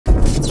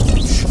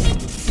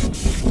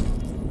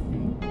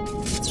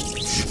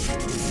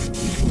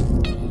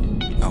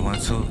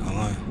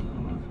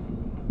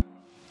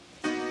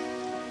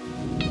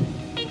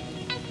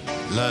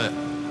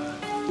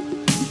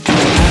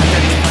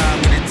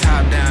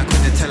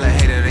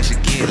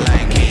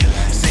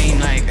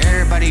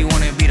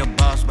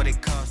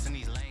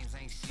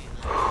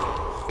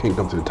Can't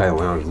come to the Titan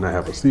Lounge and not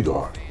have a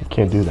cigar. You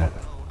can't do that.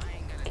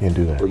 Can't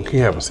do that. Or you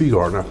can't have a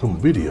cigar and not film a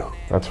video.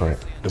 That's right.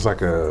 It's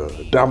like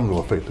a domino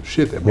effect of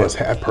shit that must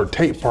have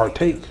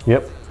partake.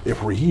 Yep.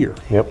 If we're here.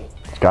 Yep.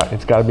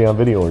 It's got to be on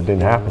video or it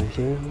didn't happen.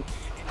 You know what I'm saying?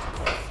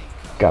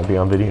 Got to be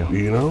on video.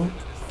 You know?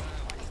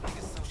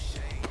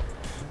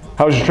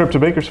 How was your trip to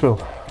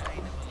Bakersfield?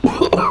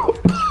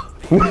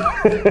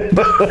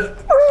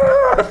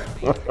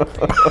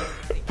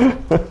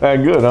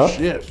 Good, huh?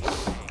 Shit.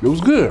 It was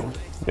good.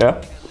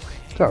 Yeah?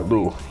 Got a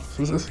little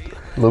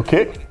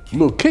kick? A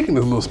little kick in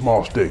this little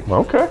small stick.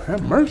 Okay.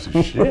 Have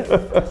mercy, shit.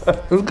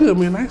 It was good,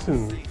 man. Nice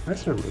and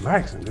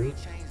relaxing, dude.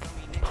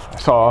 I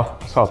saw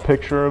a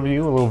picture of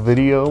you, a little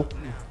video.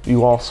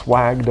 You all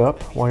swagged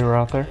up while you were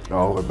out there.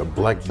 Oh, the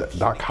black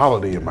Doc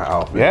Holiday in my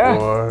outfit. Yeah.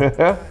 Boy.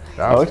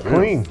 That looks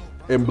clean.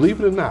 And believe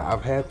it or not,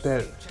 I've had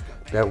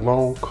that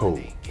long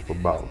coat for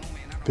about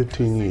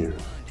 15 years.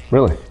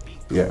 Really?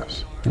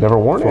 Yes. You never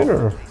worn it,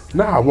 or?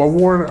 Nah, I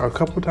wore it a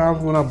couple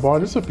times when I bought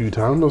it, just a few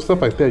times. No,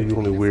 stuff like that you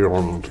only wear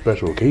on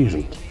special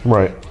occasions.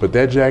 Right. But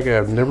that jacket,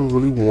 I've never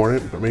really worn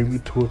it, but maybe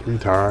 2 or 3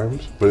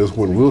 times. But it's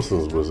when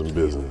Wilson's was in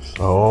business.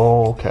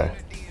 Oh, okay.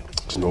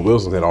 So, you know,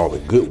 Wilson's had all the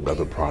good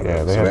weather products.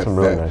 Yeah, they had some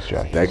really nice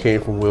jackets. That came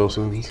from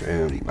Wilson's,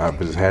 and I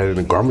just had it in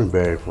a garment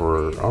bag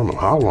for, I don't know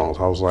how long.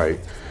 So I was like,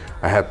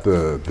 I had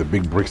the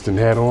big Brixton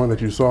hat on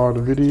that you saw in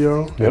the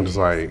video. Yep. And it's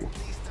like,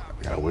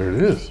 I gotta wear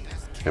this.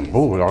 And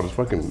boom, it all just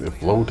it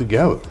flowed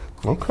together.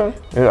 Okay.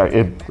 Yeah,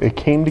 it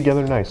came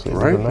together nicely. It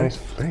was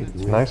a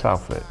nice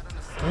outfit.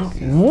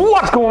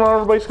 What's going on,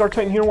 everybody? Cigar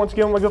Titan here once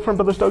again with my good friend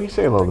Brother Stogie.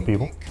 Say hello to the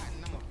people.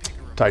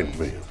 Titan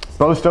man.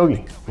 Brother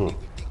Stogie,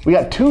 we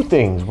got 2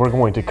 things we're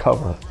going to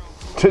cover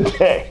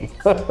today.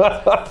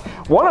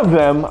 One of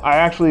them I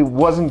actually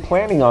wasn't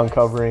planning on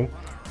covering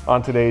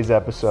on today's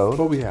episode.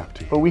 But we have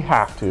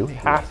to. It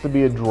has to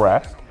be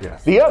addressed.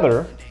 Yes. The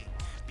other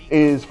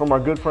is from our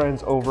good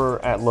friends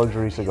over at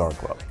Luxury Cigar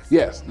Club.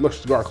 Yes,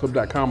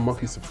 LuxuryCigarClub.com,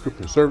 monthly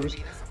subscription service,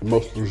 the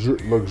most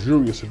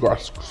luxurious cigar.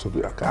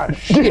 God,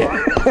 shit,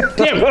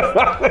 damn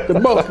it! The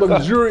most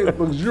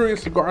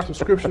luxurious cigar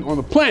subscription on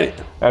the planet.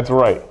 That's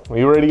right. Are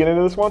you ready to get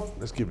into this one?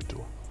 Let's give it to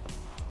him.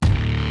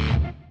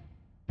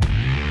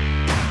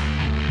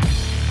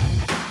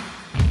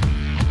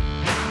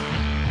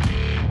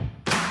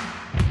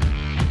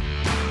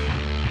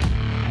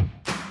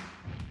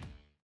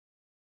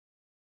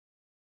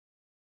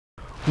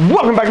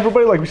 Welcome back,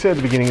 everybody. Like we said at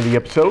the beginning of the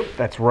episode,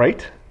 that's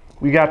right.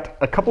 We got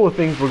a couple of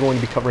things we're going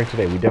to be covering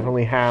today. We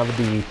definitely have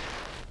the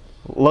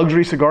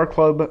Luxury Cigar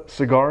Club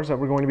cigars that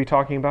we're going to be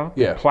talking about.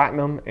 Yes. The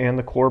Platinum and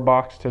the Core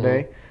Box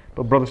today.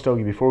 But Brother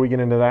Stogie, before we get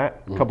into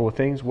that, a couple of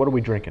things. What are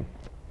we drinking?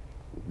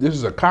 This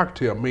is a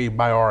cocktail made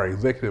by our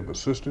executive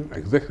assistant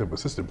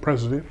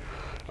president.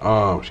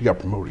 She got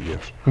promoted,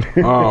 yes.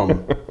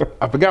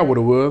 I forgot what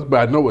it was,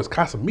 but I know it's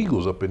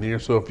Casamigos up in there.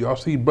 So if y'all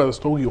see Brother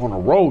Stogie on the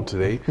road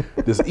today,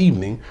 this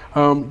evening,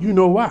 you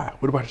know why.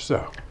 What about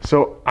yourself?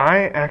 So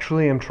I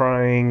actually am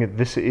trying,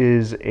 this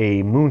is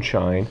a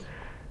moonshine,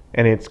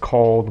 and it's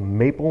called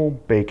Maple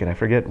Bacon. I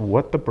forget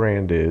what the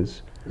brand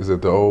is. Is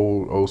it the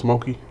old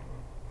Smoky?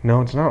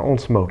 No, it's not Old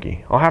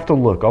Smoky. I'll have to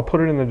look. I'll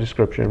put it in the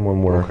description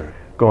when we're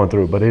going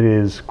through it. But it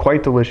is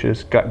quite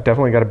delicious.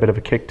 Definitely got a bit of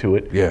a kick to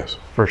it. Yes.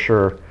 For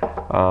sure.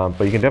 But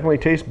you can definitely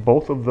taste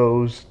both of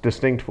those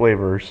distinct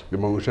flavors. The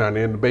moonshine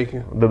and the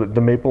bacon? The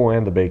maple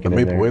and the bacon.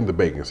 The maple and the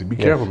bacon. See, be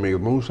careful, man.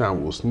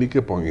 Moonshine will sneak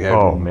up on you.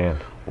 Man.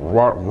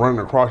 Running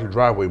across your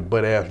driveway,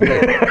 butt ass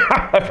naked.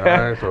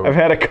 I've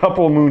had a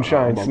couple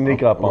moonshines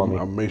sneak up on me.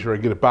 I'll make sure I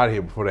get up out of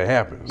here before that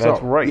happens.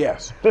 That's right.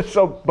 Yes.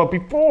 But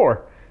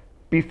before,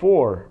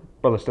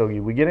 Brother Stogie,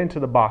 we get into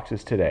the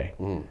boxes today.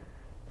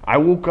 I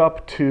woke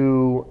up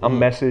to a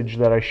message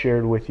that I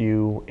shared with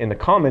you in the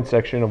comment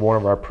section of one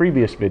of our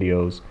previous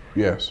videos.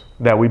 Yes.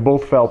 That we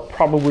both felt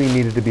probably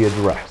needed to be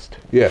addressed.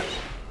 Yes.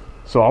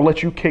 So I'll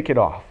let you kick it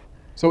off.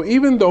 So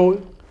even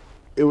though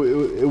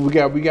we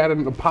got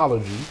an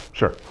apology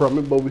from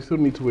it, but we still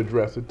need to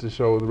address it to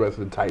show the rest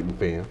of the Titan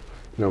fan, you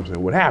know what I'm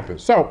saying, what happened.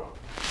 So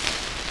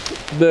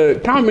the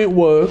comment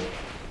was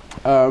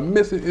a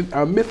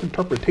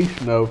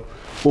misinterpretation of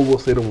what we'll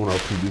say in one of our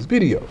previous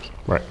videos.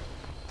 Right.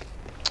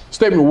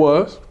 Statement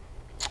was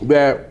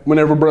that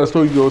whenever Brother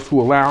Stogie goes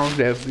to a lounge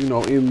that's, you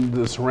know, in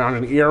the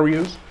surrounding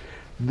areas,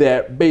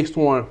 that based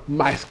on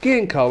my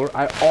skin color,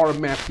 I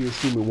automatically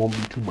assume it won't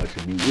be too much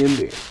of me in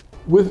there.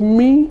 With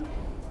me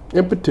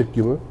in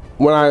particular,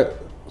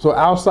 so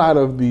outside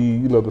of the,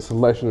 you know, the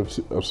selection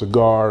of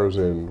cigars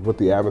and what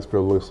the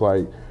atmosphere looks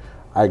like,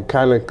 I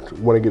kind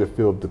of want to get a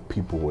feel of the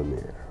people in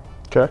there.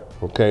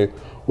 Okay.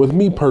 With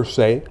me per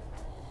se,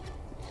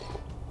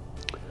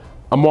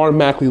 I'm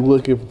automatically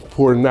looking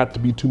for not to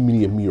be too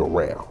many of me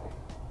around.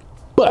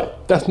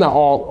 But that's not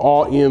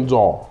all ends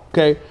all,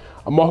 okay?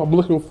 I'm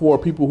looking for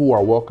people who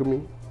are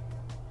welcoming,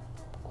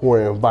 who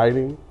are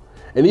inviting,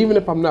 and even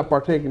if I'm not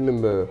partaking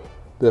in the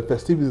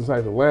festivities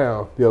inside the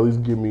lounge, they at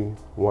least give me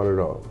one of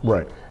those.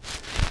 Right.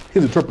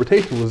 His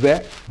interpretation was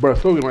that Brother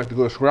Stogie likes to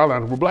go to cigar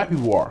lounge where black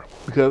people are,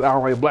 because I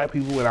don't like black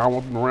people and I don't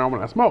want them around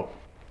when I smoke.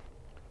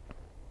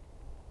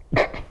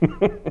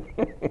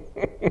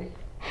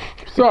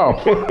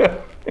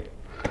 So,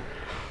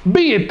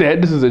 be it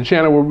that this is a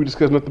channel where we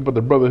discuss nothing but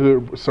the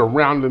brotherhood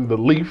surrounding the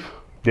leaf.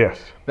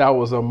 Yes. That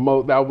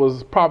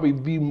was probably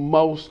the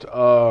most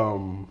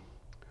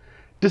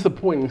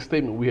disappointing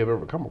statement we have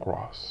ever come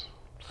across.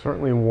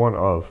 Certainly one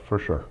of, for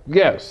sure.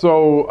 Yeah,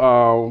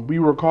 so we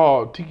were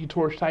called Tiki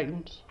Torch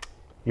Titans.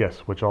 Yes,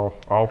 which I'll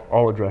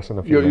address in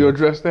a few minutes. You'll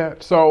address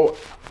that? So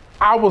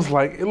I was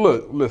like,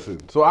 look,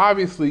 listen. So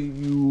obviously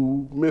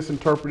you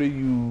misinterpreted,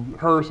 you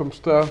heard some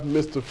stuff,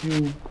 missed a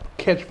few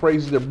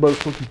catchphrases that Brother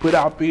Smokey put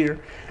out there,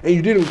 and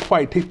you didn't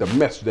quite take the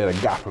message that I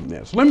got from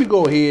that. So let me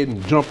go ahead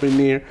and jump in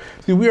there.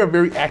 See, we are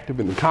very active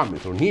in the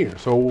comments on here.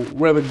 So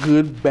whether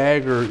good,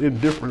 bad, or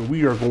indifferent,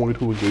 we are going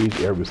to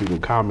engage every single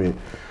comment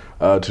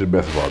to the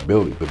best of our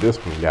ability. But this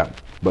one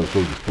got Brother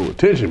Smokey's full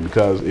attention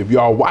because if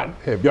y'all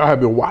have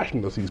been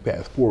watching us these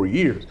past 4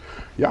 years,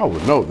 y'all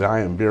would know that I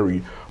am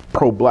very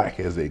pro-black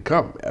as they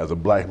come, as a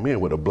black man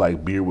with a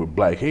black beard with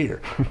black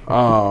hair.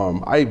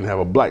 I even have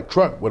a black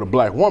truck with a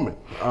black woman.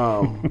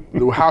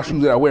 The house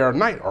shoes that I wear at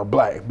night are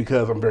black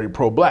because I'm very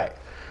pro-black.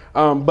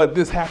 But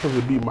this happens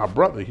to be my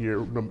brother here,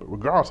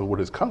 regardless of what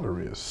his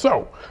color is.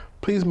 So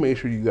please make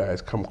sure you guys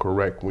come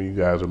correct when you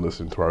guys are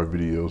listening to our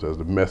videos, as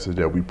the message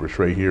that we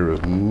portray here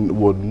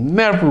will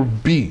never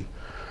be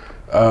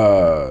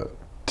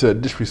to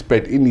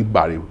disrespect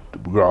anybody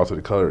regardless of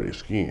the color of their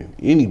skin.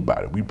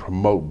 Anybody. We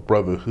promote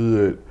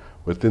brotherhood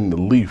within the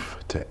leaf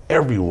to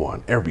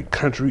everyone, every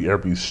country,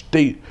 every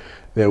state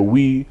that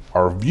we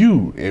are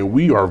viewed, and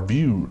we are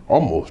viewed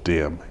almost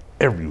damn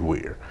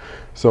everywhere.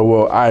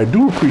 So I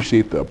do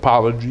appreciate the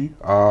apology,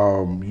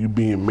 you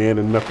being man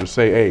enough to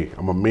say, hey,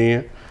 I'm a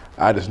man.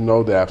 I just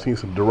know that I've seen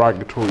some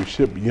derogatory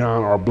shit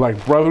beyond our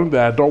black brethren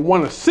that I don't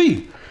want to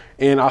see.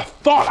 And I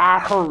thought I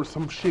heard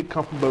some shit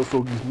come from Brother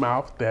Smokey's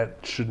mouth that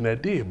shouldn't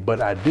have did, but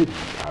I didn't.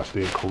 I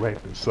stand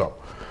corrected. So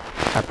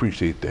I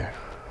appreciate that.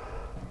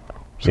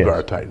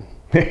 Cigar Titan.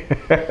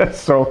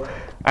 So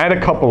I had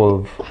a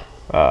couple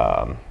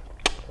of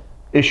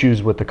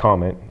issues with the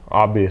comment,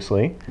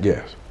 obviously.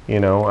 Yes.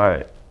 You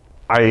know,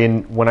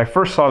 when I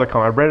first saw the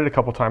comment, I read it a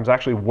couple times,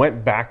 actually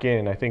went back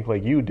in, I think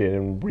like you did,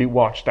 and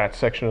rewatched that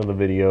section of the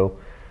video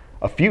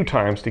a few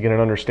times to get an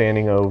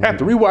understanding of... Have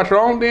to rewatch our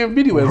own damn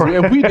video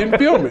if we didn't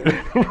film it.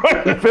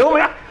 Right, film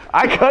it?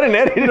 I cut and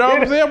edited it. You know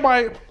what I'm saying?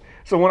 Like,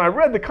 so when I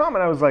read the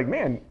comment, I was like,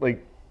 man,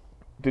 like,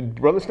 did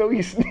Brother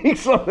Smokey sneak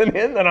something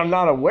in that I'm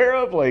not aware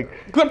of? Like,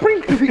 cause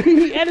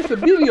he edits the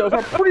videos.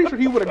 I'm pretty sure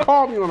he would have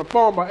called me on the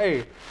phone, but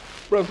hey,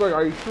 Brother Smokey,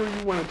 are you sure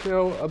you want to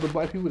tell other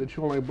black people that you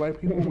don't like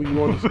black people when you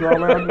go to the Cigar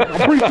Lounge?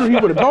 I'm pretty sure he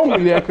would have told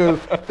me that, because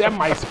that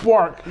might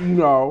spark, you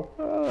know,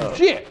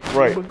 shit.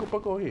 Right.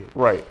 But go ahead.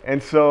 Right.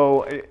 And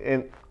so,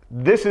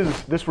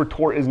 this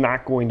retort is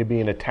not going to be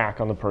an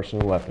attack on the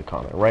person who left the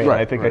comment, right? Right.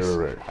 And I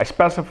think I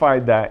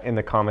specified that in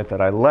the comment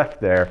that I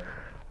left there.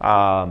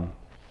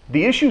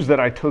 The issues that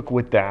I took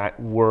with that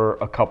were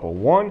a couple.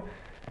 One,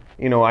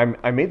 you know,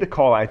 I made the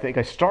call. I think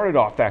I started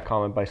off that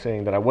comment by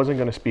saying that I wasn't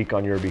going to speak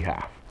on your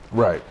behalf.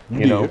 Right.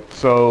 You know,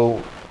 so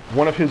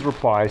one of his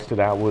replies to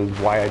that was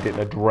why I didn't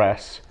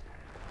address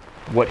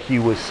what he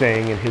was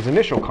saying in his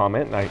initial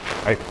comment. And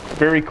I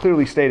very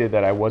clearly stated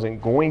that I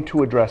wasn't going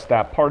to address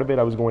that part of it.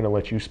 I was going to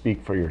let you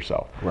speak for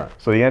yourself. Right.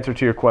 So the answer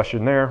to your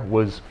question there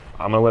was,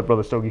 I'm going to let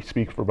Brother Stogie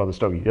speak for Brother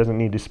Stogie. He doesn't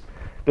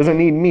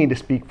need me to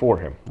speak for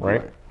him,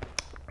 right?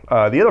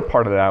 The other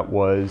part of that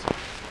was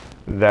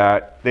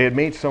that they had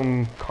made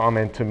some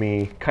comment to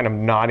me kind of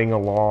nodding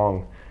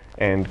along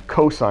and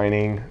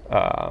co-signing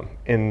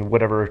in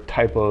whatever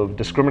type of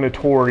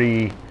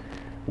discriminatory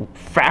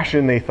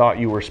fashion they thought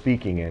you were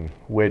speaking in,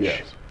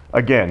 which,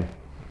 again,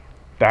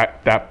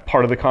 that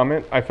part of the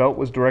comment I felt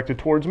was directed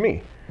towards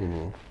me.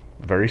 Mm-hmm.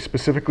 Very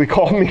specifically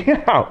called me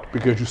out.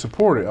 Because you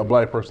supported a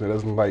black person that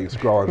doesn't like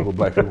scrawling with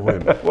black people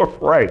in it.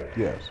 Right.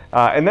 Yes.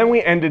 And then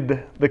we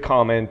ended the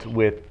comment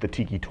with the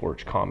Tiki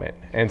Torch comment.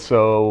 And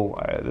so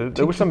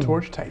there was some...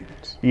 Torch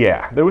Titans.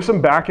 Yeah, there was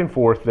some back and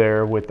forth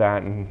there with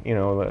that. And, you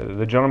know,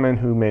 the gentleman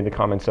who made the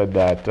comment said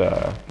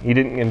that he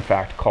didn't, in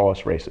fact, call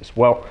us racist.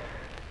 Well,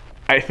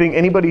 I think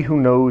anybody who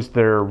knows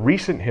their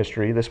recent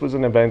history, this was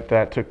an event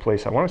that took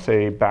place, I want to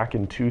say, back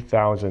in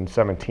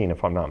 2017,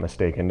 if I'm not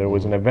mistaken. There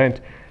was an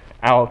event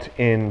out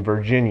in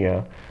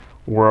Virginia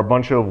where a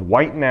bunch of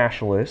white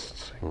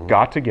nationalists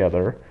got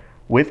together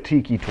with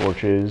tiki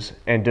torches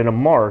and did a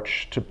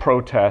march to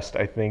protest.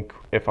 I think,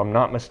 if I'm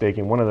not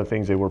mistaken, one of the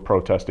things they were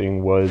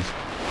protesting was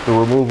the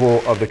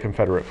removal of the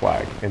Confederate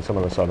flag in some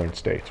of the southern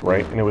states,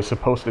 right? And it was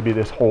supposed to be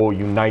this whole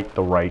unite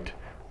the right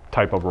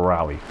type of a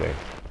rally thing.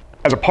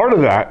 As a part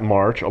of that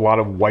march, a lot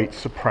of white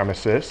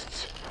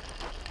supremacists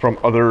from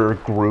other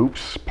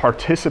groups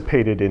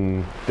participated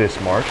in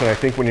this march. And I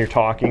think when you're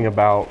talking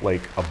about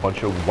like a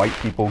bunch of white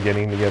people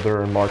getting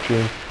together and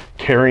marching,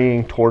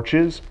 carrying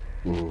torches,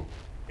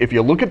 if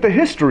you look at the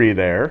history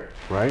there,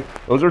 right,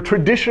 those are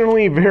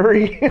traditionally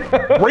very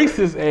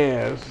racist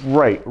as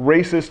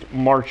racist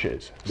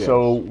marches. Yes.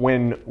 So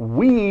when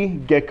we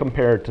get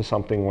compared to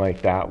something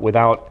like that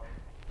without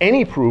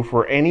any proof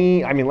or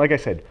any, I mean, like I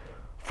said,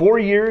 4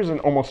 years and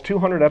almost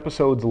 200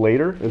 episodes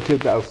later, and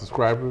 10,000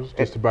 subscribers,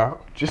 just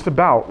about. Just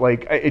about.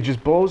 Like, it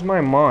just blows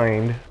my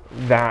mind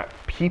that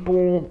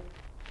people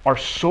are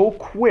so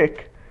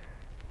quick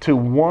to,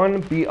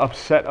 one, be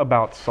upset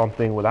about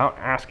something without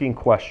asking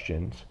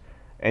questions,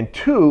 and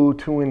two,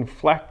 to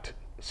inflect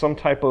some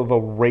type of a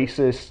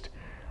racist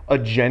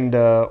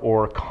agenda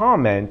or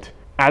comment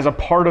as a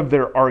part of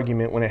their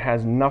argument when it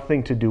has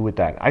nothing to do with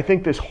that. I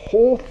think this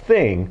whole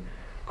thing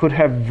could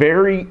have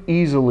very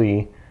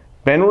easily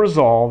been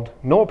resolved.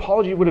 No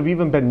apology would have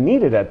even been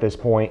needed at this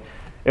point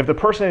if the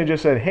person had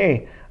just said,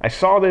 hey, I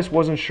saw this,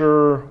 wasn't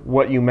sure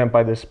what you meant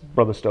by this,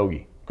 Brother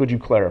Stogie. Could you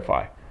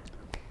clarify?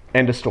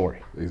 End of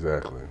story.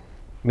 Exactly.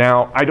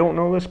 Now, I don't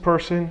know this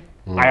person.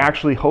 I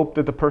actually hope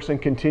that the person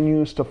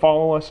continues to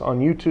follow us on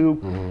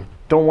YouTube.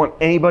 Don't want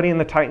anybody in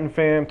the Titan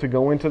fam to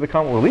go into the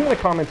comments. We're leaving the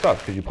comments up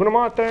because you put them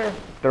out there,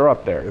 they're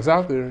up there. It's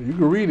out there. You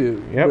can read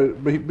it. Yep.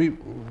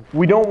 But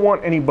we don't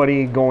want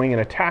anybody going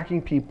and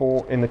attacking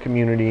people in the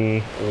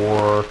community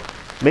or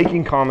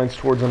making comments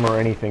towards them or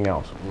anything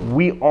else.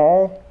 We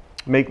all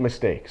make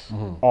mistakes,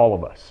 all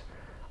of us.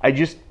 I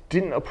just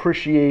didn't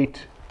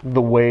appreciate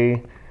the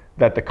way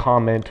that the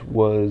comment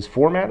was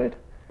formatted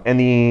and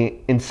the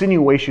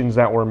insinuations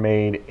that were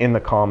made in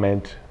the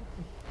comment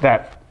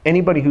that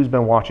anybody who's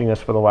been watching us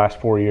for the last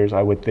 4 years,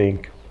 I would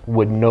think,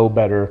 would know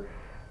better,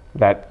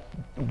 that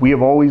we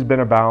have always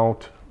been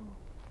about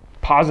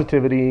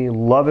positivity,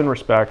 love, and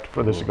respect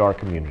for the cigar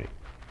community.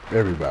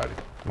 Everybody.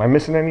 Am I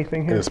missing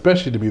anything here? And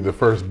especially to be the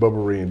first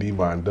Bubba Ray and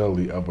Devon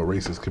Dudley of a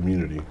racist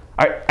community.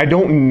 I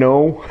don't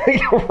know,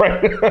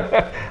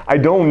 right? I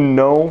don't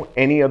know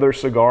any other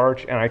cigar,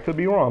 and I could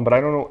be wrong, but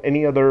I don't know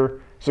any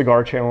other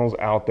cigar channels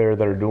out there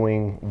that are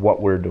doing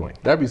what we're doing.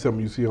 That'd be something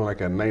you see on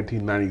like a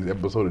 1990s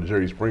episode of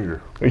Jerry Springer.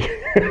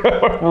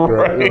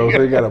 Right. You know,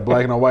 so you got a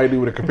black and a white dude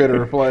with a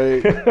Confederate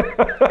flag.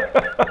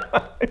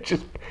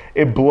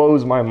 It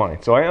blows my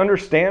mind. So I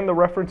understand the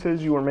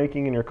references you were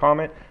making in your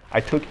comment.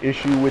 I took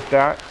issue with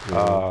that.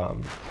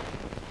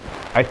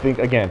 I think,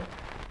 again,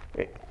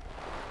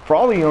 for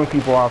all the young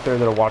people out there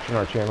that are watching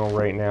our channel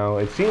right now,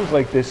 it seems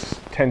like this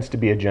tends to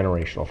be a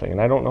generational thing.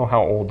 And I don't know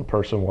how old the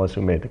person was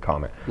who made the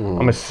comment.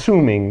 I'm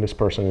assuming this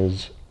person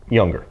is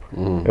younger,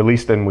 at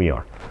least than we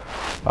are.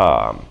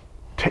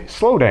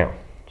 Slow down.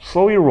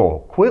 Slow your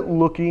roll. Quit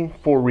looking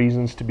for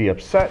reasons to be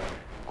upset.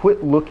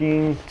 Quit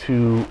looking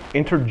to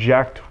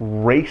interject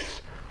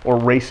race or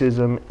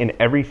racism in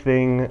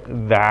everything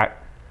that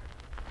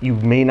you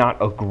may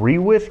not agree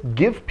with.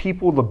 Give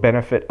people the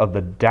benefit of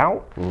the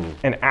doubt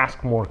and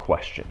ask more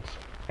questions.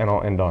 And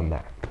I'll end on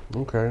that.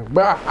 Okay.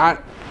 But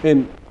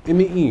in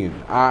the end,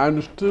 I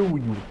understood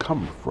where you were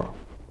coming from.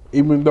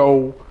 Even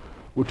though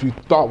what you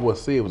thought was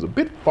said was a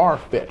bit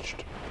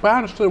far-fetched. But I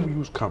understood where he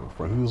was coming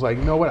from. He was like,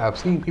 you know what, I've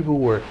seen people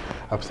where,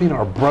 I've seen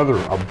our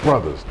brothers,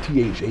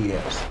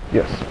 THAS.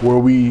 Yes. Where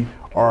we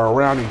are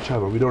around each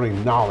other, we don't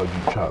acknowledge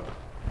each other.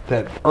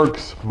 That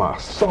irks my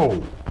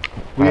soul.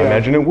 I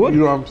imagine it would. You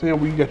know what I'm saying?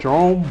 Where you got your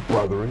own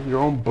brethren, your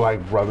own black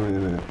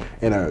brethren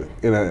in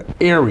an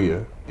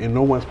area, and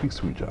no one speaks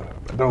to each other.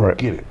 I don't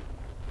get it.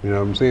 You know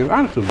what I'm saying? I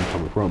understood where you're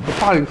coming from, but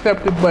probably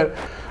accept it, but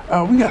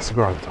we got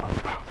cigars to talk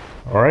about.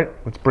 All right,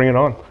 let's bring it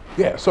on.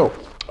 Yeah, so,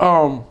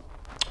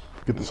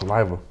 get the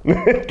saliva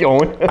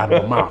going out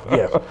of my mouth.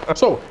 Yes.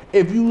 So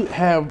if you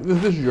have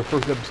this is your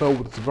first episode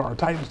with the Cigar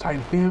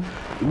Titan fam.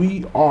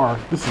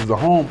 This is the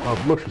home of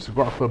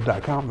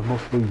LuxuryCigarClub.com, the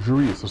most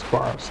luxurious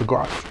cigar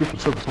subscription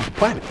service on the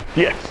planet.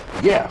 Yes.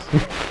 Yes.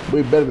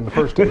 Way better than the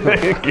first two.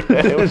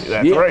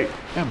 That's right.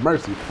 Have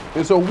mercy.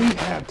 And so we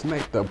have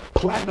tonight the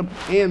platinum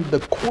and the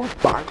core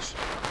box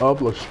of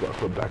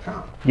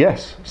LuxuryCigarClub.com.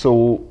 Yes.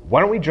 So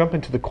why don't we jump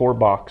into the core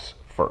box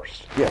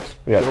first? Yes.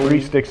 We got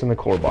 3 sticks in the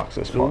core box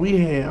this So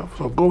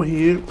so go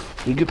ahead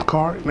and get the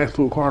card. Nice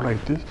little card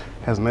like this.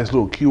 Has a nice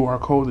little QR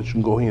code that you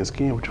can go ahead and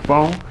scan with your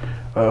phone.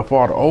 For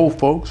all the old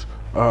folks,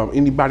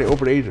 anybody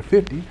over the age of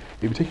 50,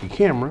 if you take your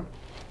camera,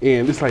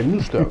 and it's like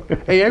new stuff.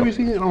 Hey, have you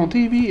seen it on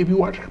TV? If you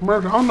watch a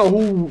commercial, I don't know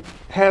who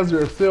has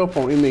their cell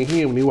phone in their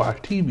hand when they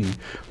watch TV.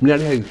 Now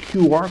they have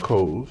QR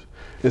codes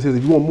that says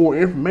if you want more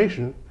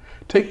information,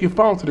 take your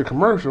phone to the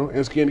commercial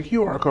and scan the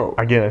QR code.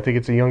 Again, I think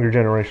it's a younger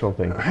generational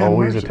thing.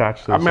 Always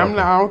attached to something.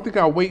 I don't think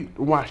I wait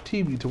to watch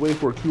TV to wait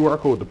for a QR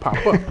code to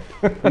pop up,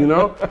 you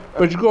know?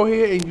 But you go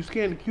ahead and you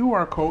scan the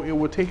QR code, it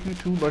will take you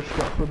to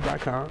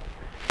LuxuryCigarClub.com.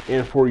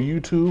 And for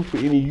YouTube, for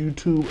any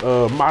YouTube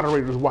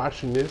moderators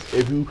watching this,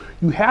 if you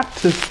have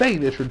to say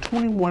that you're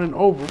 21 and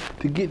over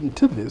to get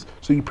into this.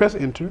 So you press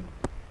enter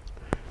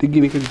to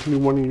get it because you're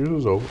 21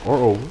 years old or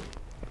over.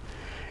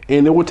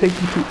 And it will take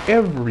you to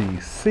every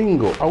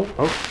single,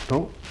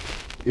 don't.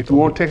 If you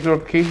want text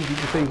notifications, you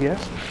can say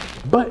yes.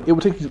 But it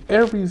will take you to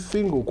every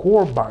single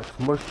core box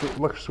from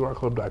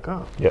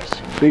LuxuryCigarClub.com. Yes.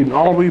 Dating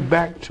all the way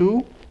back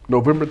to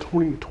November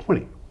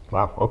 2020.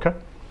 Wow, okay.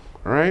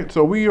 All right,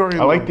 so we are in.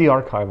 I like the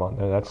archive on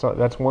there.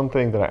 That's one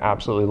thing that I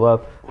absolutely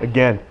love.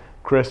 Again,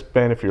 Chris,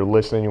 Ben, if you're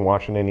listening and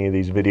watching any of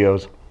these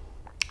videos,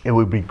 it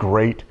would be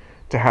great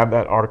to have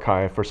that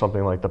archive for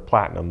something like the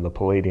platinum, the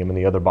palladium, and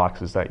the other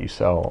boxes that you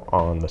sell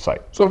on the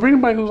site. So for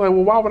anybody who's like,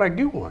 well, why would I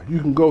get one? You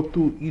can go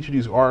through each of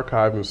these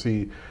archives and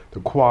see the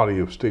quality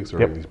of sticks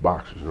that are in these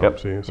boxes. You know what I'm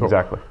saying? So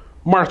exactly.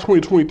 March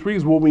 2023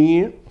 is what we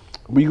in.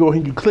 When you go ahead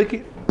and you click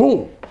it,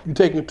 boom, you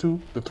take it to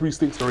the 3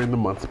 sticks that are in the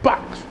month's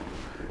box.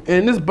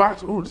 And this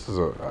box, oh,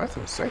 that's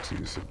a sexy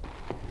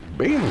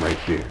band right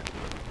there.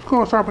 Let's go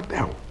and start with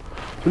that one.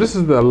 So this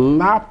is the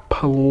La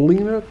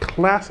Palina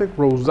Classic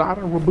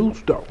Rosada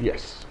Robusto.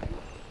 Yes.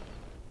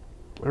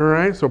 All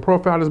right, so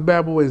profile this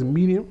bad boy is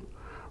medium.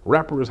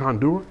 Wrapper is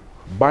Honduran.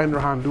 Binder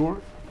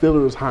Honduran.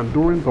 Filler is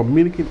Honduran,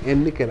 Dominican,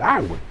 and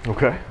Nicaraguan.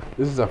 Okay.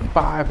 This is a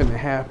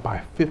 5.5 by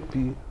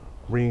 50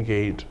 ring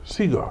gauge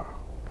cigar.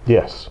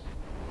 Yes.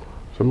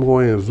 So I'm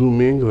going to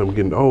zoom in because I'm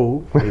getting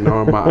old. You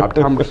know, my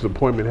optometrist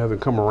appointment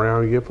hasn't come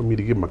around yet for me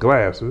to get my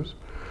glasses.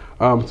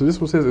 So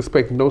this one says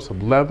expect notes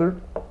of leather,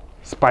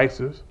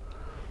 spices,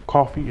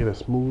 coffee, and a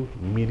smooth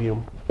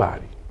medium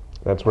body.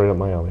 That's right up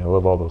my alley. I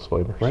love all those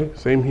flavors. Right,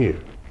 same here.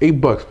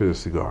 $8 for this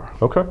cigar.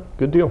 Okay,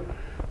 good deal.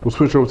 We'll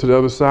switch over to the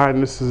other side,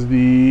 and this is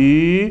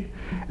the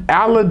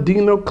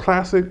Aladino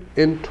Classic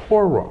in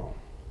Toro.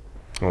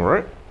 All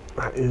right.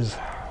 That is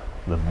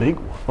the big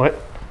one. What?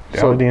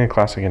 Aladino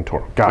Classic in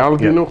Toro. Got it.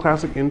 Aladino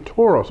Classic in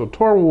Toro. So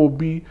Toro will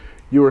be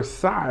your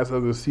size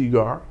of the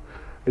cigar.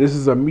 And this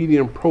is a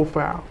medium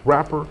profile,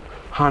 wrapper,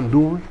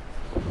 Honduran,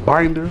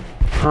 binder,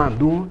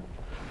 Honduran,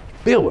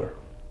 filler,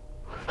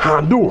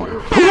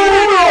 Honduran.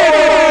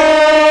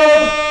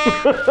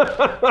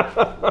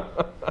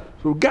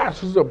 So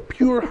guys, this is a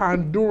pure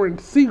Honduran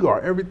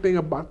cigar. Everything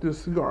about this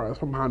cigar is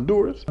from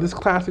Honduras. This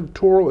classic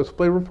Toro is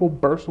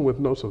flavorful, bursting with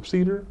notes of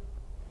cedar,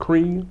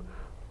 cream,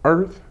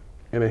 earth,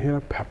 and a hint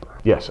of pepper.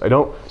 Yes,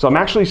 so I'm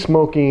actually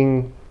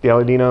smoking the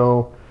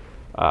Aladino.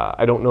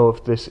 I don't know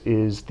if this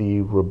is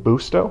the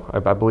Robusto.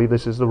 I believe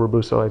this is the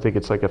Robusto. I think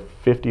it's like a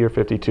 50 or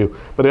 52,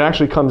 but it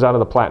actually comes out of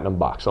the platinum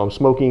box. So I'm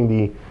smoking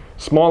the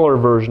smaller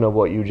version of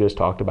what you just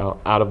talked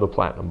about out of the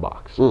platinum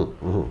box.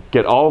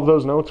 Get all of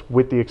those notes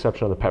with the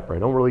exception of the pepper. I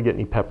don't really get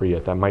any pepper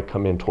yet. That might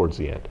come in towards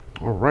the end.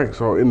 All right,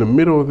 so in the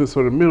middle of this,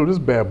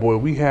 bad boy,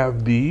 we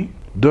have the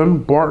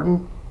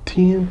Dunbarton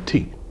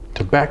TNT,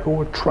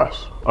 Tobacco and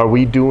Trust. Are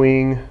we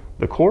doing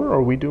the core or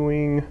are we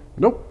doing?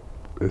 Nope,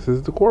 this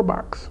is the core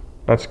box.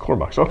 That's the core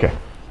box, okay.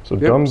 So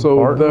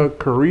so the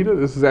Carita,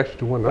 this is actually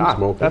the one I'm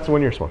smoking. That's the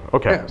one you're smoking,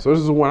 okay. Yeah, so this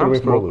is the one I'm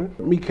smoking.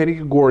 Mi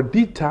Querida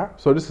Gordita,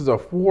 so this is a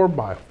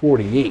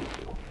 4x48.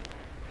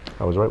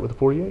 I was right with the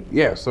 48?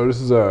 Yeah, so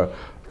this is a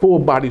full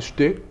body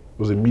stick. It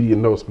was immediate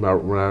notes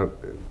when I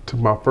took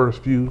my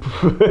first few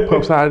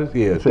puffs out of it.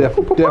 Yeah,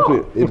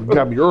 definitely, it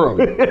got me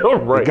early.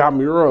 Right. It got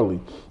me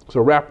early. So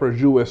wrapper is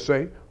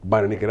USA,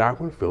 binder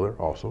Nicaraguan, filler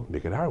also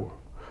Nicaraguan.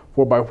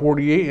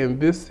 4x48,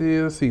 and this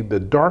is, the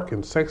dark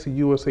and sexy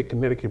USA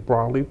Connecticut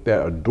broadleaf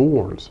that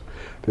adorns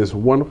this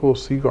wonderful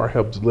cigar.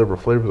 Helps deliver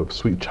flavors of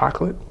sweet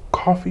chocolate,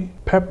 coffee,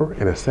 pepper,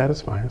 and a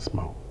satisfying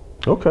smoke.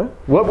 Okay.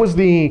 What was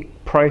the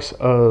price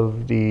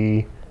of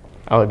the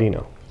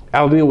Aladino?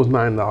 Aladino was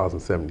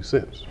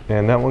 $9.70.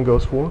 And that one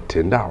goes for?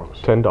 $10.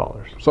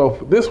 $10. So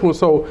this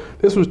was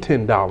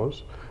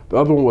 $10. The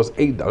other one was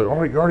 $8.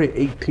 Already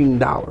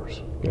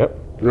 $18. Yep.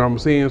 You know what I'm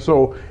saying?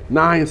 So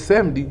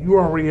 $9.70, you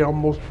already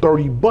almost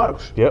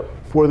 $30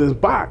 for this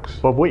box.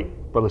 But wait,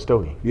 Brother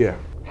Stogie. Yeah.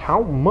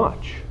 How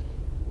much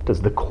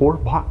does the core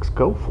box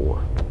go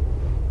for?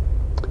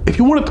 If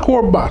you want a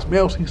core box from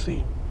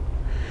LCC,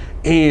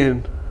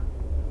 and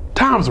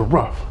times are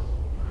rough,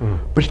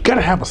 but you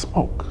gotta have a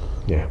smoke.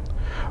 Yeah.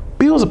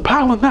 Bills are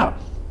piling up,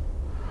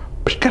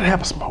 but you gotta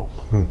have a smoke.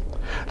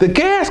 The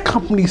gas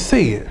company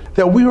said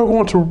that we are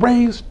going to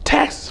raise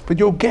taxes for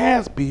your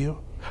gas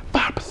bill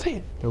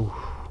 5%. Oof.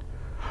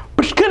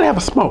 But you gotta have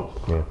a smoke.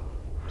 Yeah,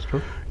 that's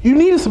true. You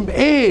needed some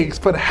eggs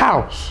for the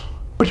house,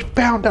 but you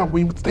found out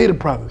when you Stater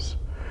Brothers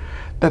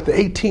that the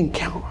 18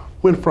 count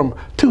went from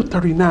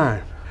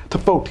 $239 to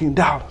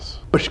 $14.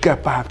 But you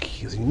got 5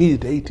 kids, and you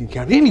needed the 18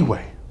 count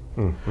anyway.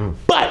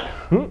 But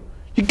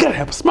you gotta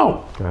have a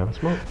smoke. Gotta have a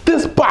smoke.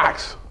 This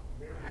box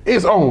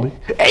is only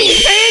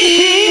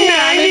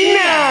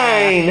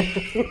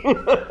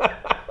 $18.99.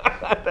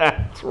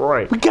 That's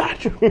right. We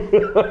got you.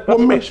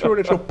 We'll make sure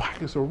that your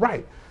pockets are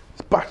right.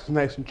 This box is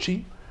nice and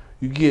cheap.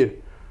 You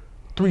get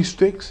 3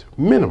 sticks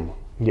minimum.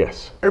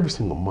 Yes. Every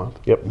single month.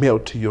 Yep.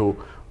 Mailed to your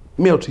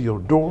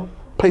door,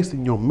 placed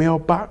in your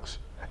mailbox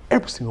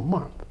every single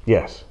month.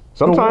 Yes.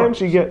 Sometimes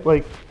you get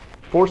like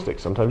 4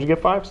 sticks. Sometimes you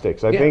get 5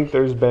 sticks. I think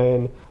there's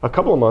been a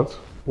couple of months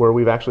where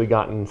we've actually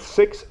gotten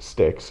 6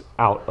 sticks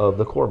out of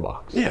the core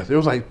box. Yes, there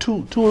was like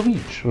two of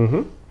each. You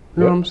know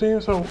what I'm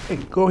saying? So hey,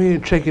 go ahead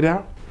and check it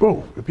out.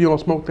 Bro, if you don't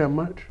smoke that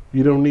much,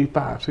 you don't need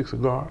 5, 6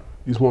 cigars.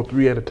 You just want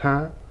 3 at a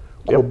time.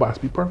 Core box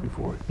be perfect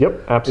for it.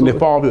 Yep, absolutely. And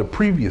if all the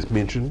previous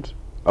mentions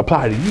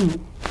apply to you,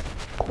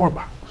 core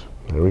box.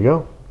 There we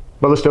go.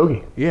 Brother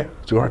Stogie. Yeah,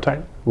 cigar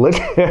type. Let's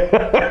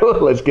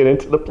get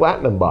into the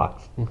platinum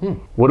box.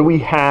 What do we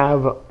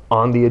have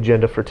on the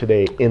agenda for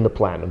today in the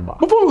platinum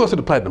box? Before we go to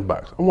the platinum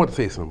box, I want to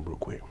say something real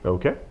quick.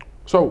 Okay.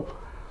 So,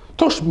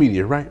 social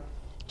media, right?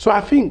 So I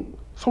think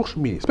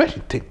social media,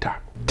 especially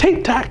TikTok.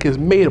 TikTok has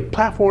made a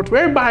platform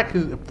where everybody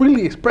can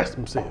freely express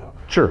themselves.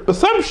 Sure. But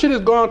some shit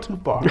has gone too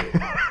far.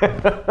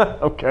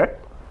 Okay.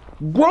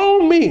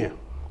 Grown men,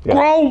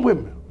 grown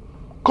women,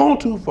 gone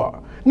too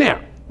far. Now,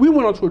 we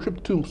went on to a trip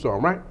to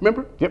Tombstone, right?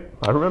 Remember? Yep,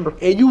 I remember.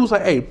 And you was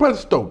like, hey, Brother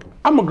Stoken,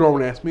 I'm a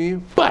grown ass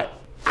man, but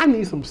I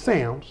need some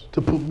sounds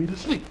to put me to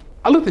sleep.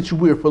 I looked at you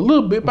weird for a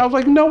little bit, but I was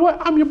like, you know what?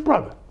 I'm your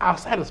brother. I'll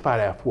satisfy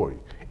that for you.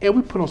 And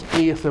we put on some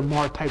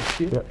ASMR type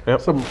shit,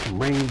 some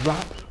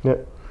raindrops,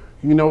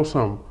 you know,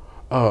 some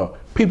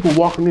people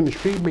walking in the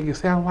street make it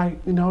sound like,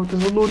 you know,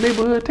 there's a little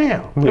neighborhood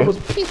town. It was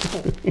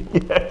peaceful.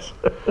 Yes.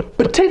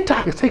 But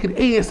TikTok is taking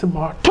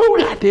ASMR too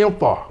goddamn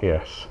far.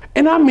 Yes.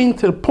 And I mean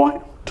to the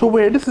point to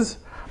where this is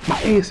my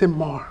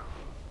ASMR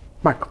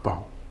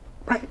microphone,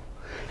 right?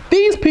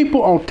 These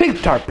people on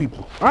TikTok,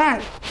 people, all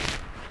right?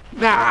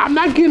 Now, I'm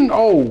not getting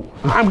old.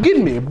 I'm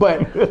getting there,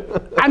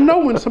 but I know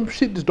when some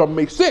shit just don't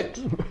make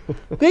sense.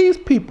 These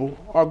people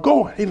are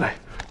going, they like,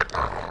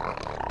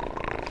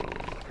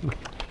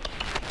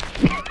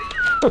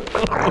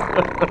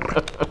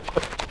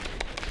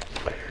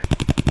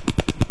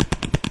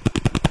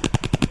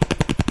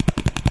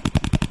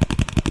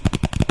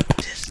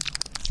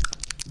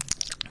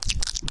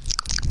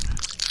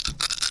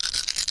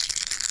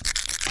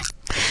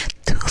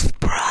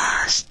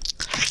 toothbrush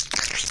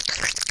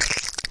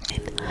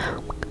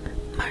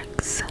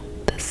marks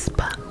the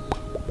spot.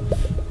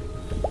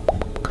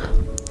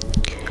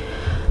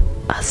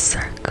 A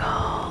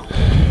circle.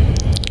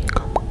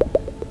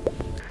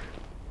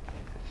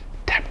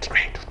 tap the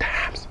screen 2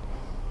 times.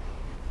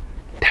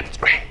 Tap the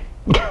screen.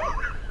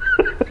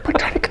 We're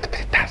trying to get to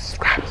 50,000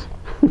 subscribers.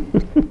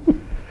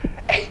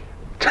 Hey,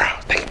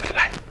 Charles, thank you for the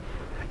light.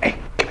 Hey,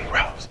 give me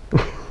Rose.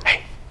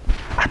 Hey,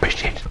 I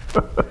appreciate you.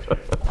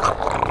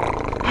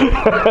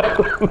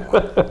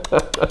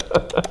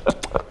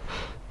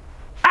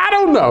 I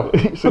don't know.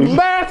 So the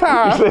last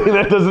time You're saying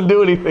that doesn't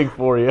do anything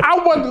for you. I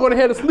wasn't going to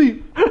head to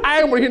sleep, I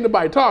didn't want to hear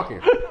nobody talking.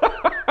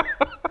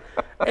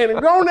 And a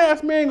grown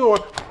ass man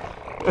going,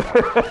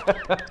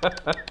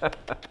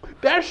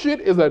 that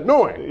shit is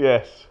annoying.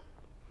 Yes.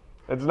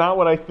 That's not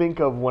what I think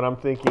of when I'm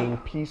thinking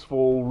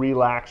peaceful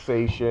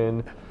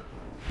relaxation.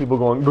 People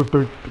going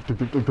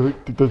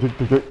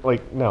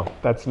like, no,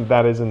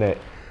 that isn't it.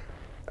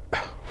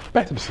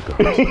 Back to the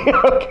cigars.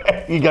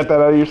 Okay, you got that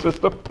out of your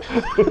system.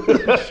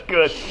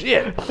 Good.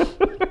 Shit.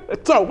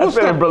 So That's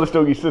been in Brother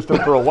Stogie's system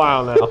for a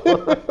while now.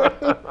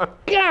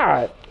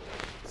 God.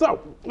 So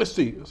let's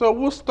see. So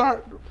we'll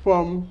start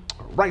from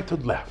right to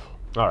left.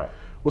 All right.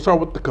 We'll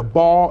start with the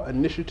Cabal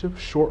Initiative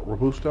Short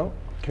Robusto.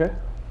 Okay.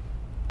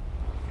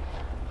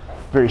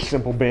 Very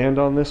simple band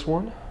on this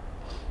one.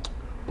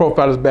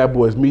 Profile is Bad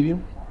Boys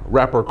Medium.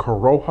 Wrapper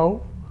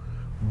Corojo.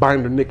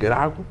 Binder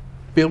Nicaraguan.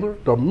 Filler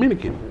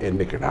Dominican and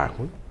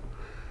Nicaraguan.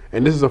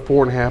 And this is a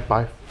 4.5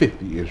 by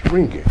 50 inch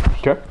ring gauge.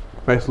 Okay.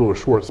 Nice little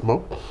short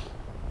smoke.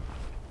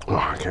 Oh,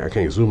 I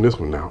can't zoom this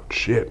one out.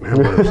 Shit, man.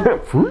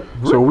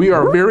 So we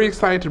are very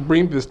excited to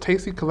bring this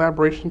tasty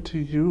collaboration to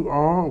you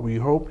all. We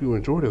hope you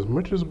enjoy it as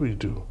much as we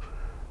do.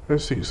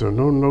 Let's see. So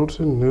no notes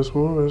in this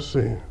one. Let's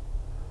see.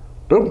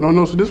 Nope, no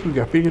notes in this one. You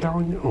got to figure it out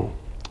on your own.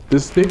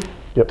 This stick,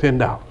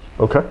 $10.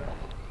 Okay.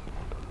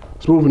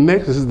 So moving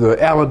next, this is the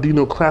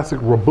Aladino Classic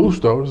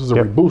Robusto. This is a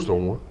Robusto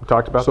one. We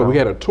talked about that. So we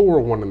had a Tour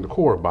one in the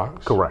core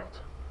box. Correct.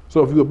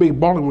 So if you're a big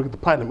Boling, we get the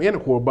Platinum and the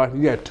core box.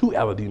 You got 2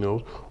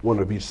 Aladinos, one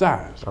of each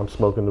size. I'm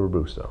smoking the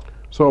Robusto.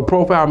 So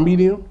profile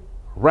medium,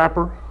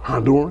 wrapper,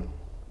 Honduran,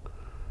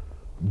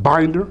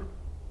 binder,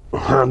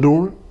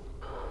 Honduran,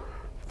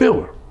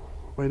 filler,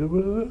 wait,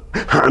 what is it?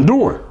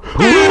 Honduran.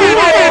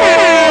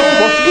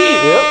 Once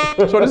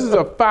again. So this is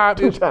a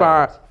 5-inch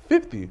by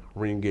 50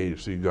 ring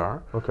gauge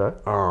cigar. Okay.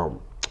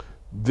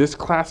 This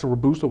classic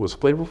Robusto was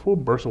flavorful,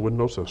 bursting with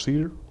notes of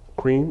cedar,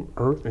 cream,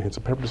 earth, and hints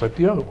of pepper, just like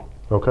the other one.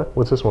 Okay.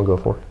 What's this one go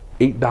for?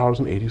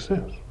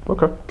 $8.80.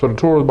 Okay. So the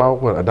Tour is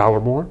about, what,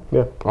 $1 more?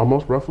 Yeah.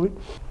 Almost, roughly.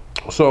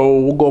 So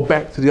we'll go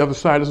back to the other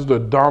side. This is the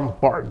Dom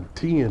Barton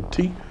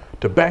TNT,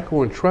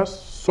 Tobacco and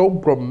Trust,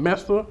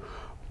 Sobremesa,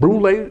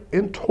 Brule,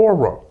 and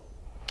Toro.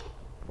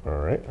 All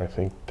right. I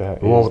think that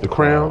The one is with the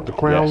crown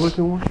Yes.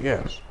 looking one?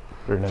 Yes.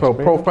 Very nice So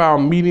band. profile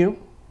medium,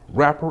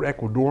 wrapper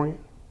Ecuadorian,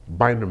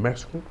 binder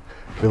Mexican,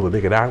 filler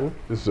Nicaraguan.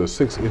 This is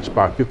a 6-inch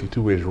by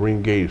 52-inch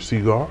ring gauge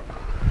cigar.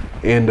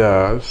 And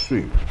let's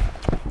see,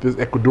 this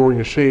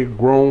Ecuadorian shade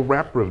grown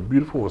wrapper is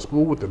beautiful and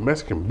smooth with the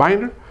Mexican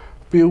binder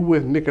filled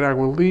with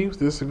Nicaraguan leaves.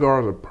 This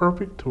cigar is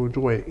perfect to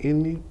enjoy at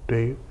any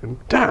day and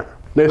time.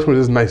 Next one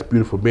is this nice,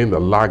 beautiful band, the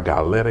La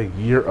Galeta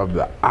Year of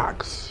the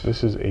Ox.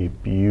 This is a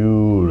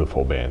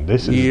beautiful band.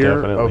 This is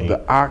Year definitely of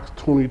the Ox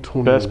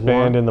 2021. best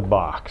band in the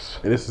box.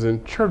 And this is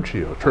in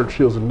Churchill.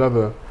 Churchill's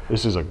another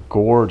This is a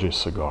gorgeous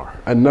cigar.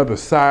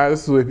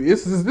 size. So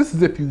this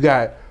is if you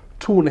got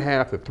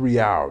 2.5 to 3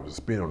 hours to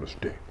spend on the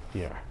stick.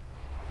 Yeah.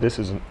 This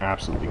is an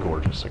absolutely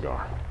gorgeous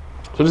cigar.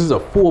 So this is a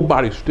full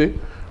body stick,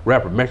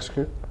 wrapper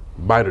Mexican,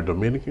 binder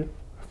Dominican,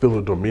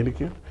 filler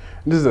Dominican.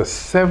 And this is a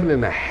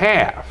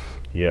 7.5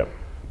 Yep.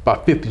 by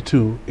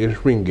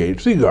 52-inch ring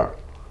gauge cigar.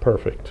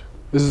 Perfect.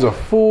 This is a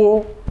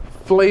full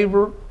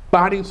flavor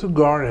body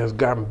cigar that has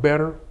gotten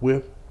better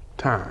with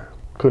time.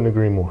 Couldn't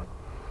agree more.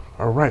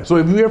 All right. So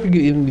if you ever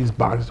get in these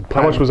boxes,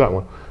 How much was that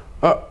one?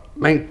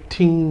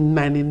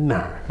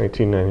 $19.99.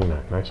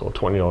 $19.99. Nice little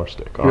 $20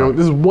 stick. All You know, right.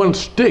 this is one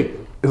stick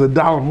is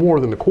 $1 more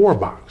than the core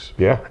box.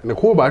 Yeah, In the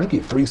core box, you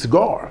get 3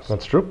 cigars.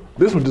 that's true.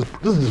 This is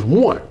just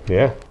one.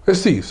 Yeah.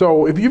 Let's see.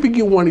 So if you ever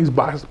get one of these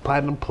boxes,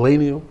 platinum,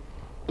 palladium,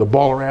 the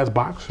baller ass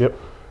box. Yep.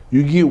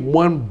 You get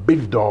one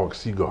big dog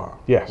cigar.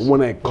 Yes.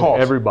 One that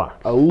costs Every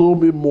box. a little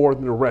bit more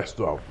than the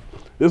rest of them.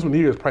 This one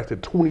here is priced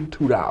at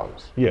 $22.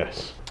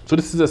 Yes. So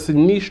this is a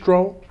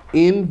Sinistro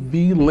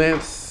NV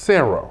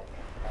Lancero.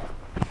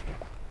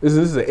 This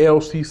is an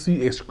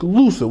LCC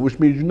exclusive, which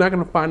means you're not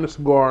going to find the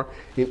cigar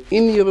in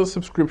any other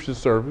subscription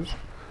service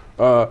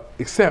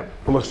except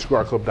for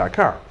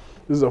LuxuryCigarClub.com.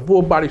 This is a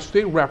full body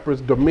stick. Wrapper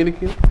is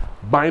Dominican,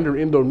 binder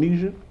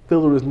Indonesian,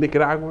 filler is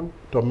Nicaraguan,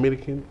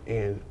 Dominican,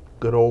 and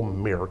good old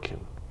American.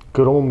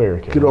 Good old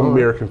American. Good old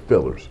American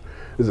fillers.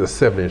 This is a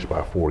 7"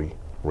 by 40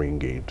 ring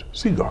gauge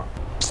cigar.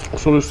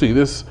 So let's see,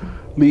 this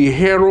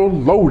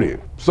Ligero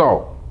Loaded.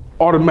 So,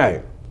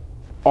 automatic,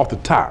 off the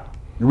top.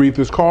 You read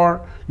this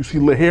card, you see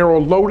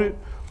Ligero Loaded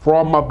for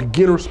all my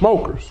beginner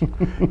smokers.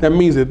 That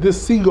means that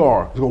this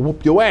cigar is gonna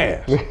whoop your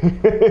ass. All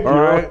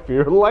right? If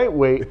you're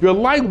lightweight. If you're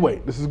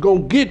lightweight, this is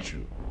gonna get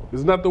you. This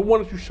is not the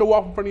one that you show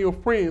off in front of your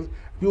friends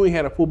if you ain't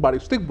had a full body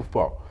stick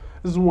before.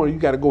 This is one you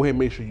gotta go ahead and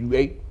make sure you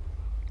ate.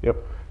 Yep.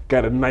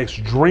 Got a nice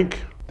drink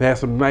that has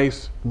some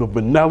nice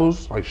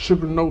vanillas, like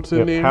sugar notes in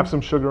Yep. there. Have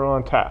some sugar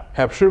on tap.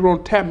 Have sugar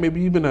on tap,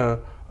 maybe even a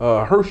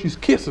Hershey's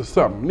Kiss or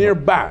something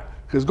nearby,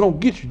 because it's gonna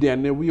get you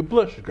down there with your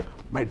blood sugar.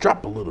 Might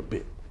drop a little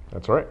bit,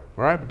 That's right.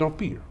 all right? But don't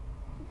fear.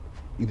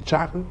 Eat the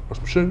chocolate or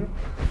some sugar,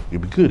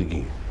 you'll be good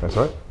again. That's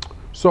right.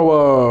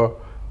 So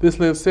this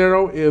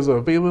Lancero is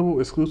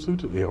available exclusive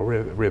to, yeah, I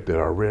read that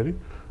already.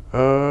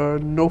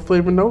 No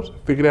flavor notes,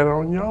 figure that out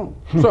on your own.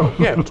 So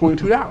yeah,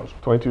 $22.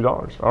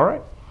 $22. All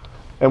right.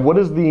 And what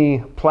does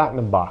the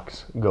platinum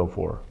box go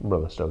for,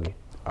 Brother Stogie?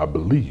 I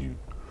believe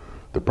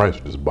the price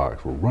of this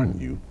box will run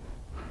you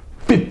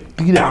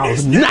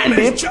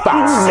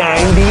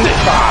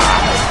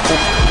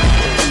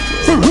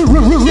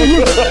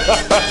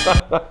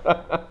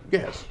 $50.95.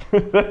 Yes.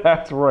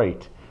 That's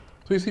right.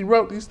 So you see,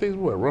 these things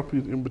roughly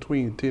in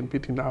between $10,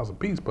 $15 a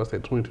piece, plus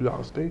that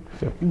 $22 stick.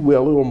 Yep. You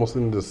well almost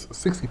in the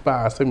 $65,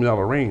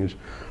 $70 range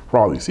for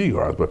all these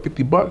cigars, but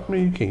 $50,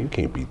 man, you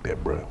can't beat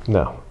that, bro.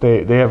 No,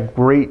 they have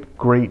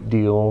great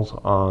deals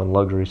on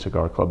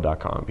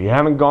LuxuryCigarClub.com. If you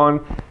haven't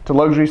gone to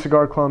Luxury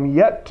Cigar Club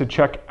yet to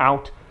check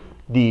out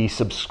the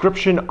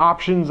subscription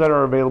options that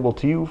are available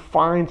to you,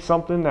 find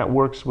something that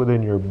works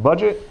within your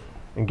budget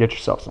and get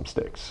yourself some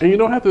sticks. And you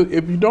don't have to,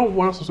 if you don't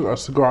want a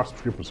cigar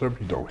subscription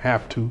service, you don't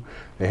have to.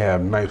 They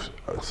have nice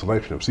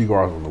selection of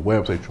cigars on the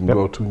website you can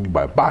go to, and you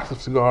buy a box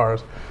of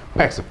cigars,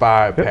 packs of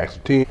 5, packs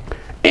of 10,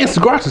 and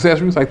cigar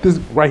accessories like this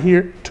right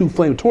here, 2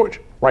 Flame Torch,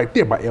 right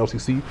there by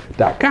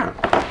LCC.com.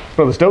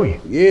 Brother Stogie,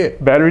 Yeah.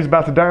 battery's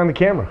about to die on the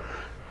camera.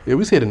 Yeah,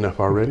 we said enough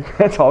already.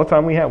 That's all the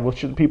time we have. What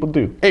should the people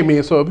do? Hey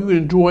man, so if you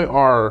enjoy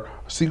our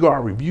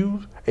cigar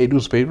reviews, hey, do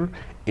us a favor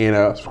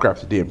and subscribe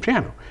to the damn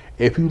channel.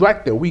 If you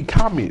like that we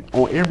comment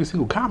on every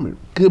single comment,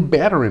 good,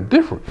 bad, or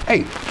indifferent,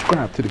 hey,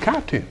 subscribe to the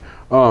content.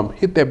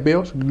 Hit that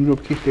bell so you get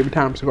notification every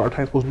time Cigar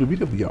Time's supposed to do a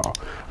video for y'all.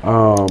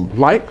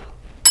 Like,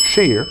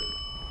 share,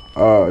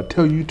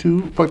 tell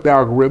YouTube, fuck the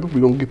algorithm,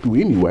 we're gonna get through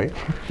anyway.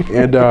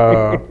 And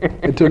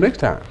until next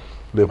time,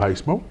 live how you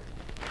smoke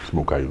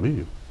how you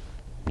live.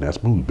 And that's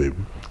smooth, baby.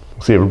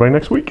 See everybody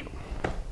next week.